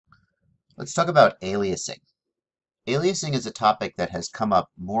Let's talk about aliasing. Aliasing is a topic that has come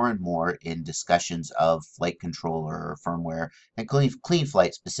up more and more in discussions of flight controller or firmware, and clean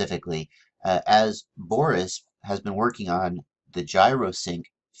flight specifically, as Boris has been working on the gyrosync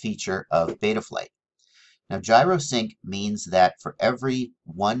feature of Betaflight. Now, gyrosync means that for every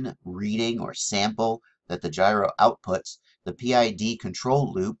one reading or sample that the gyro outputs, the PID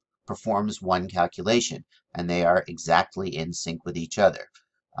control loop performs one calculation, and they are exactly in sync with each other.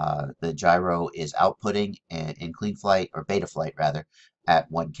 The gyro is outputting in clean flight, or Betaflight rather,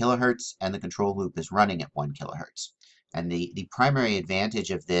 at 1 kilohertz, and the control loop is running at 1 kilohertz. And the primary advantage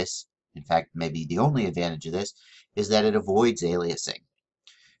of this, in fact, maybe the only advantage of this, is that it avoids aliasing.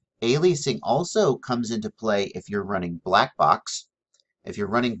 Aliasing also comes into play if you're running black box. If you're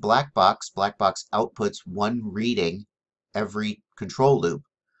running black box outputs one reading every control loop.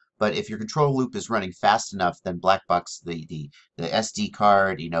 But if your control loop is running fast enough, then black box, the SD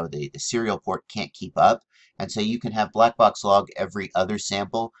card, the serial port can't keep up. And so you can have black box log every other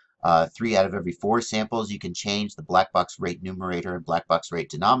sample. 3 out of every 4 samples, you can change the black box rate numerator and black box rate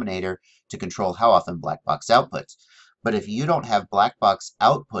denominator to control how often black box outputs. But if you don't have black box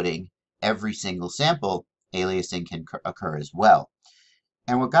outputting every single sample, aliasing can occur as well.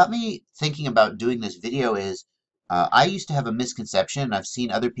 And what got me thinking about doing this video is I used to have a misconception, and I've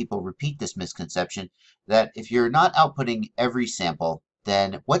seen other people repeat this misconception, that if you're not outputting every sample,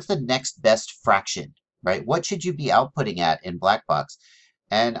 then what's the next best fraction, right? What should you be outputting at in black box?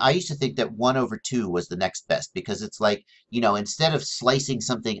 And I used to think that 1/2 was the next best, because it's like, instead of slicing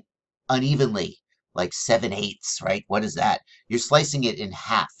something unevenly, like 7/8, right? What is that? You're slicing it in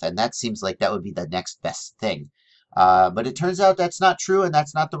half, and that seems like that would be the next best thing. But it turns out that's not true, and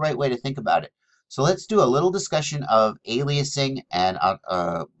that's not the right way to think about it. So let's do a little discussion of aliasing and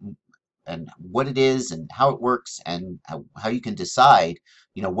what it is and how it works and how you can decide,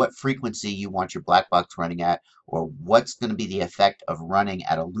 what frequency you want your black box running at, or what's going to be the effect of running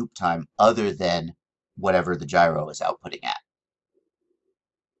at a loop time other than whatever the gyro is outputting at.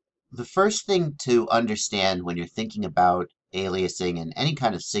 The first thing to understand when you're thinking about aliasing and any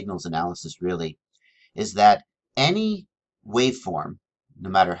kind of signals analysis really is that any waveform, no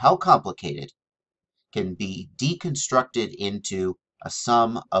matter how complicated, can be deconstructed into a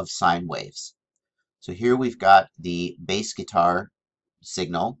sum of sine waves. So here we've got the bass guitar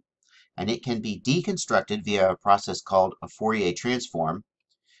signal, and it can be deconstructed via a process called a Fourier transform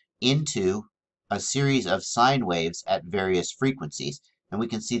into a series of sine waves at various frequencies. And we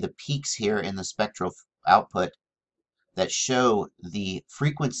can see the peaks here in the spectral output that show the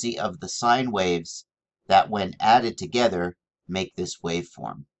frequency of the sine waves that, when added together, make this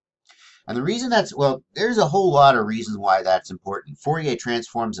waveform. And the reason well, there's a whole lot of reasons why that's important. Fourier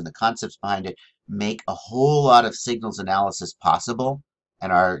transforms and the concepts behind it make a whole lot of signals analysis possible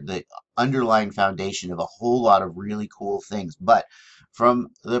and are the underlying foundation of a whole lot of really cool things. But from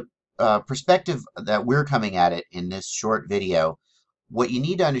the perspective that we're coming at it in this short video, what you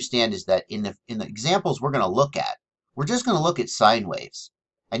need to understand is that in the examples we're going to look at, we're just going to look at sine waves.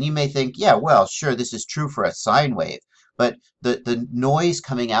 And you may think, yeah, well, sure, this is true for a sine wave, but the noise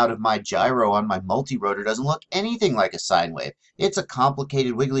coming out of my gyro on my multirotor doesn't look anything like a sine wave. It's a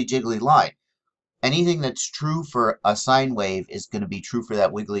complicated wiggly jiggly line. Anything that's true for a sine wave is going to be true for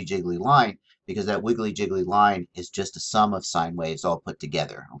that wiggly jiggly line, because that wiggly jiggly line is just a sum of sine waves all put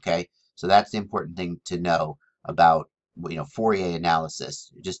together, okay? So that's the important thing to know about Fourier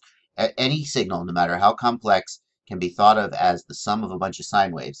analysis. Just any signal, no matter how complex, can be thought of as the sum of a bunch of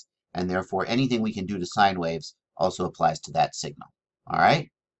sine waves, and therefore anything we can do to sine waves also applies to that signal. All right,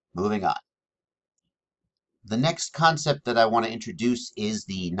 moving on. The next concept that I want to introduce is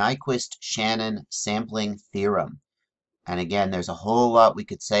the Nyquist-Shannon sampling theorem. And again, there's a whole lot we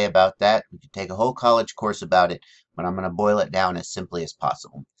could say about that. We could take a whole college course about it, but I'm going to boil it down as simply as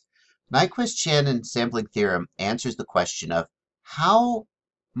possible. Nyquist-Shannon sampling theorem answers the question of how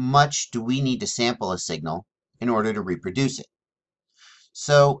much do we need to sample a signal in order to reproduce it.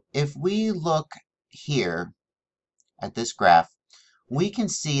 So if we look here at this graph, we can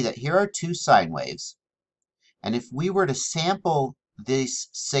see that here are 2 sine waves. And if we were to sample this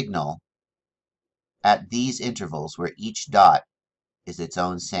signal at these intervals, where each dot is its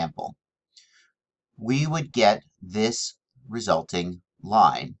own sample, we would get this resulting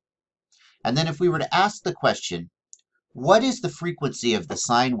line. And then if we were to ask the question, what is the frequency of the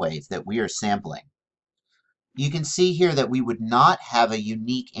sine wave that we are sampling? You can see here that we would not have a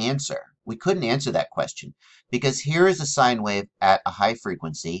unique answer. We couldn't answer that question, because here is a sine wave at a high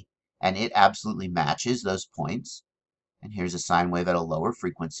frequency, and it absolutely matches those points. And here's a sine wave at a lower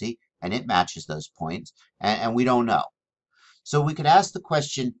frequency, and it matches those points, and we don't know. So we could ask the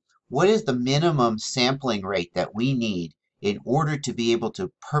question, what is the minimum sampling rate that we need in order to be able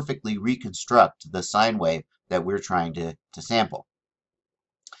to perfectly reconstruct the sine wave that we're trying to sample.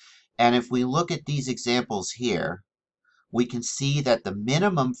 And if we look at these examples here, we can see that the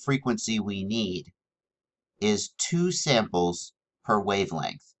minimum frequency we need is 2 samples per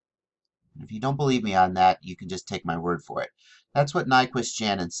wavelength. If you don't believe me on that, you can just take my word for it. That's what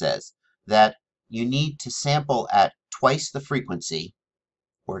Nyquist-Shannon says, that you need to sample at twice the frequency,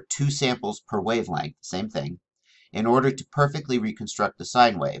 or 2 samples per wavelength, same thing, in order to perfectly reconstruct the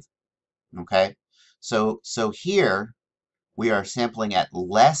sine wave. Okay? So here we are sampling at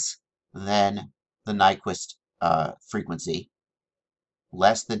less than the Nyquist frequency,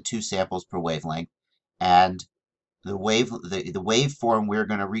 less than 2 samples per wavelength, and the waveform we're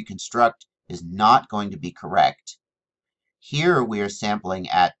going to reconstruct is not going to be correct. Here we are sampling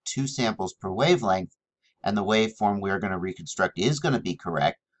at 2 samples per wavelength, and the waveform we're going to reconstruct is going to be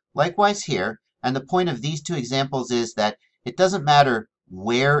correct. Likewise here, and the point of these two examples is that it doesn't matter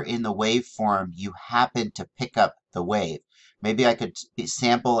where in the waveform you happen to pick up the wave. Maybe I could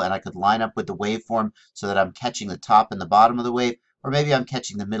sample and I could line up with the waveform so that I'm catching the top and the bottom of the wave, or maybe I'm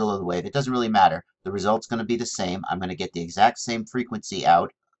catching the middle of the wave. It doesn't really matter. The result's going to be the same. I'm going to get the exact same frequency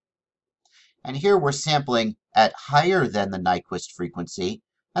out. And here we're sampling at higher than the Nyquist frequency,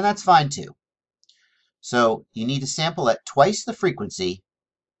 and that's fine too. So you need to sample at twice the frequency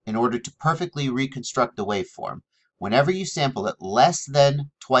in order to perfectly reconstruct the waveform. Whenever you sample at less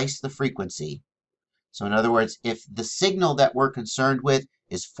than twice the frequency, so in other words, if the signal that we're concerned with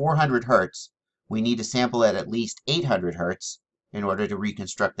is 400 hertz, we need to sample at least 800 hertz in order to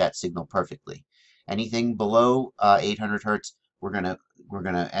reconstruct that signal perfectly. Anything below 800 hertz, we're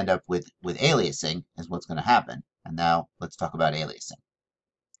gonna end up with aliasing is what's going to happen. And now let's talk about aliasing.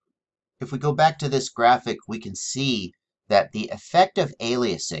 If we go back to this graphic, we can see that the effect of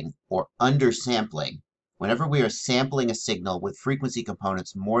aliasing, or undersampling, whenever we are sampling a signal with frequency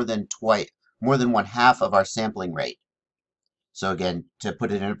components more than 1/2 of our sampling rate. So again, to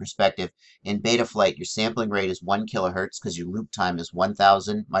put it into perspective, in beta flight, your sampling rate is 1 kilohertz because your loop time is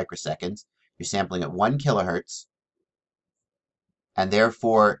 1,000 microseconds. You're sampling at 1 kilohertz, and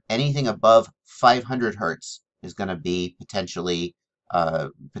therefore anything above 500 hertz is going to be potentially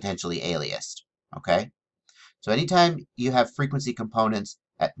aliased. Okay? So anytime you have frequency components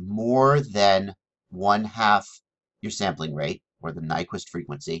at more than 1/2 your sampling rate, or the Nyquist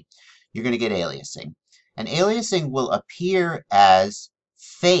frequency, you're going to get aliasing. And aliasing will appear as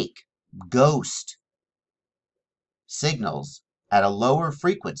fake, ghost signals at a lower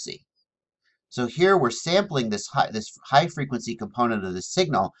frequency. So here we're sampling this high frequency component of the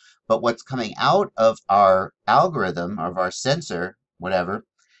signal, but what's coming out of our algorithm, of our sensor, whatever,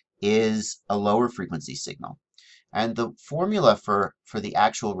 is a lower frequency signal. And the formula for the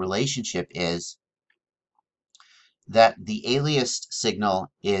actual relationship is that the aliased signal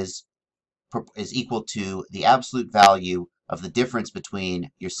is equal to the absolute value of the difference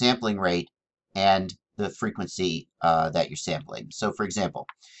between your sampling rate and the frequency that you're sampling. So for example,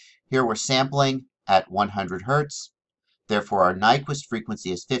 here we're sampling at 100 hertz. Therefore, our Nyquist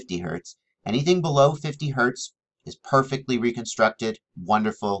frequency is 50 hertz. Anything below 50 hertz is perfectly reconstructed.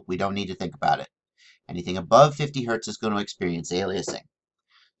 Wonderful. We don't need to think about it. Anything above 50 hertz is going to experience aliasing.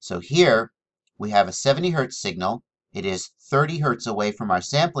 So here we have a 70 hertz signal. It is 30 hertz away from our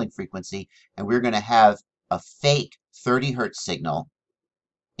sampling frequency, and we're going to have a fake 30 hertz signal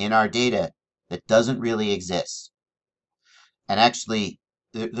in our data that doesn't really exist. And actually,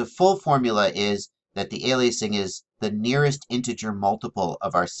 the full formula is that the aliasing is the nearest integer multiple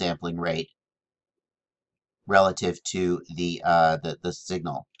of our sampling rate relative to the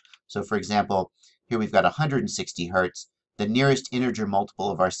signal. So for example, here we've got 160 hertz. The nearest integer multiple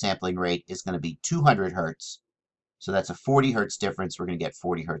of our sampling rate is going to be 200 hertz. So that's a 40 hertz difference. We're going to get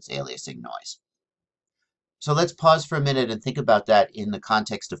 40 hertz aliasing noise. So let's pause for a minute and think about that in the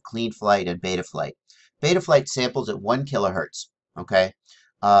context of clean flight and beta flight. Beta flight samples at 1 kilohertz. Okay,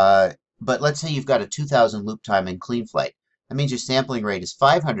 but let's say you've got a 2,000 loop time in clean flight. That means your sampling rate is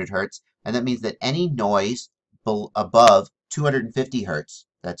 500 hertz, and that means that any noise above 250 hertz,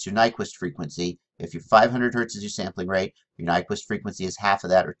 that's your Nyquist frequency. If your 500 hertz is your sampling rate, your Nyquist frequency is half of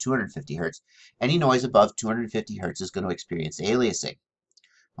that, or 250 hertz. Any noise above 250 hertz is going to experience aliasing.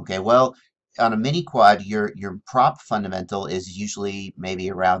 Okay, well, on a mini quad, your prop fundamental is usually maybe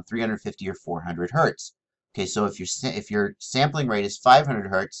around 350 or 400 hertz. Okay, so if your sampling rate is 500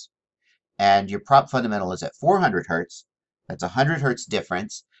 hertz and your prop fundamental is at 400 hertz, that's a 100 hertz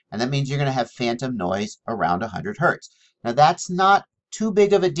difference, and that means you're going to have phantom noise around 100 hertz. Now that's not too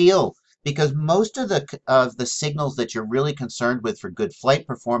big of a deal. because most of the signals that you're really concerned with for good flight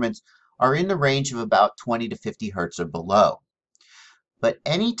performance are in the range of about 20 to 50 hertz or below. But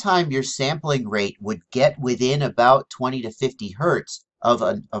anytime your sampling rate would get within about 20 to 50 hertz of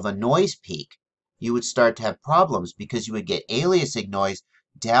a noise peak, you would start to have problems because you would get aliasing noise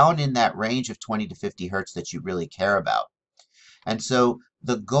down in that range of 20 to 50 hertz that you really care about. And so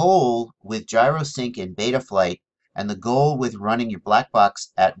the goal with gyrosync in Betaflight and the goal with running your black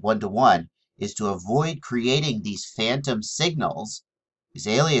box at 1-to-1 is to avoid creating these phantom signals, this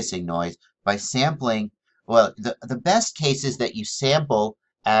aliasing noise, by sampling. Well, the best case is that you sample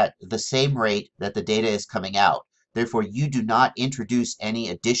at the same rate that the data is coming out. Therefore, you do not introduce any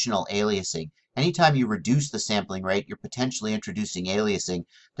additional aliasing. Anytime you reduce the sampling rate, you're potentially introducing aliasing,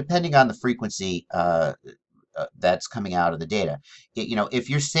 depending on the frequency that's coming out of the data. If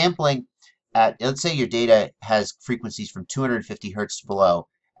you're sampling at, let's say your data has frequencies from 250 hertz below,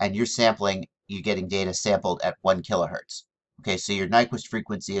 and you're getting data sampled at 1 kilohertz. Okay, so your Nyquist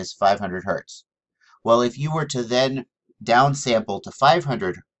frequency is 500 hertz. Well, if you were to then downsample to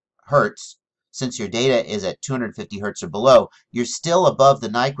 500 hertz, since your data is at 250 hertz or below, you're still above the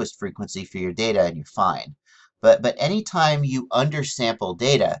Nyquist frequency for your data and you're fine. But anytime you undersample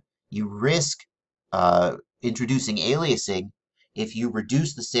data, you risk introducing aliasing if you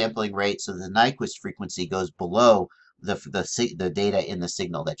reduce the sampling rate so the Nyquist frequency goes below the data in the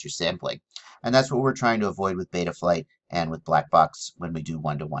signal that you're sampling. And that's what we're trying to avoid with Betaflight and with black box when we do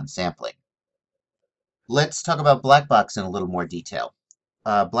 1-to-1 sampling. Let's talk about black box in a little more detail.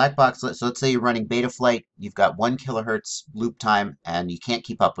 Black box, so let's say you're running Betaflight, you've got 1 kilohertz loop time, and you can't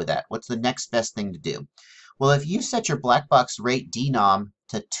keep up with that. What's the next best thing to do? Well, if you set your black box rate denom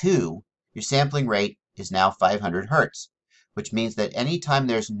to 2, your sampling rate is now 500 hertz, which means that anytime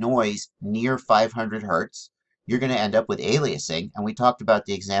there's noise near 500 hertz, you're going to end up with aliasing. And we talked about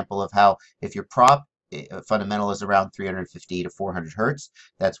the example of how if your prop fundamental is around 350 to 400 hertz,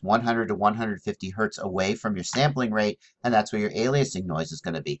 that's 100 to 150 hertz away from your sampling rate, and that's where your aliasing noise is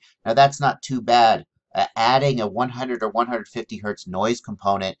going to be. Now, that's not too bad. Adding a 100 or 150 hertz noise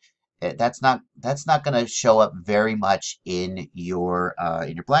component, that's not going to show up very much in your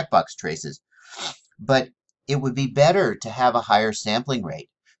black box traces. But it would be better to have a higher sampling rate.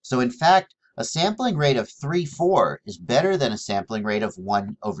 So in fact, a sampling rate of 3/4 is better than a sampling rate of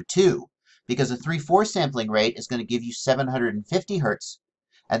 1/2, because a 3/4 sampling rate is going to give you 750 hertz,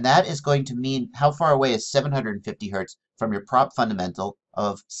 and that is going to mean how far away is 750 hertz from your prop fundamental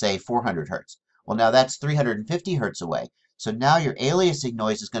of, say, 400 hertz. Well, now that's 350 hertz away. So now your aliasing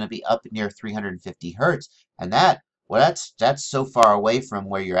noise is going to be up near 350 hertz, and that's so far away from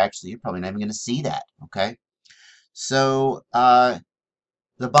where you're probably not even going to see that, okay? So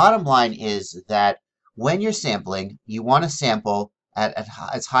the bottom line is that when you're sampling, you want to sample at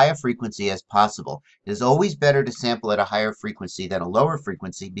as high a frequency as possible. It is always better to sample at a higher frequency than a lower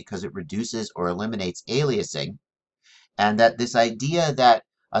frequency because it reduces or eliminates aliasing, and that this idea that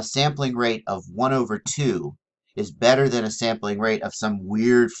a sampling rate of 1/2 is better than a sampling rate of some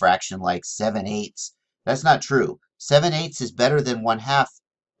weird fraction like 7/8. That's not true. 7/8 is better than 1/2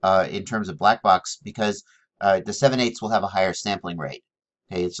 in terms of black box because the 7/8 will have a higher sampling rate.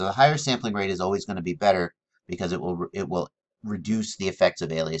 Okay, so the higher sampling rate is always going to be better because it will reduce the effects of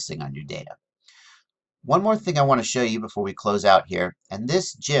aliasing on your data. One more thing I want to show you before we close out here, and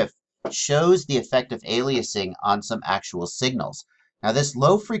this GIF shows the effect of aliasing on some actual signals. Now, this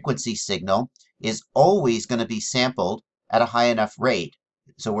low frequency signal is always going to be sampled at a high enough rate.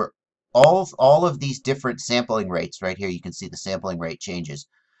 So we're all of these different sampling rates right here, you can see the sampling rate changes.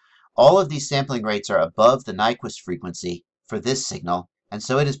 All of these sampling rates are above the Nyquist frequency for this signal, and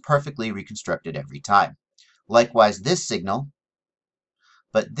so it is perfectly reconstructed every time. Likewise, this signal,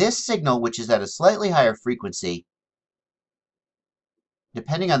 but this signal, which is at a slightly higher frequency,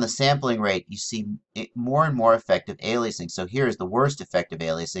 depending on the sampling rate, you see more and more effective aliasing. So here is the worst effective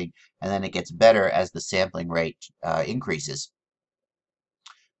aliasing, and then it gets better as the sampling rate increases.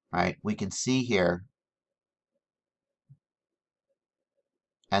 All right, we can see here.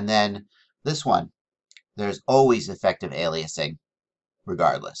 And then this one, there's always effective aliasing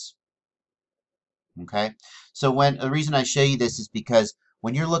regardless. Okay, so the reason I show you this is because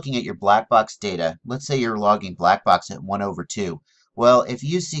when you're looking at your black box data, let's say you're logging black box at 1/2. Well, if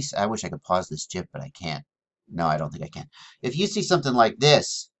you see, I wish I could pause this GIF, but I can't. No, I don't think I can. If you see something like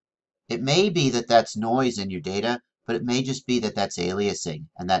this, it may be that that's noise in your data, but it may just be that that's aliasing,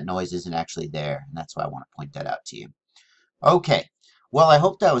 and that noise isn't actually there, and that's why I want to point that out to you. Okay, well, I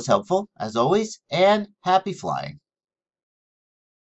hope that was helpful, as always, and happy flying.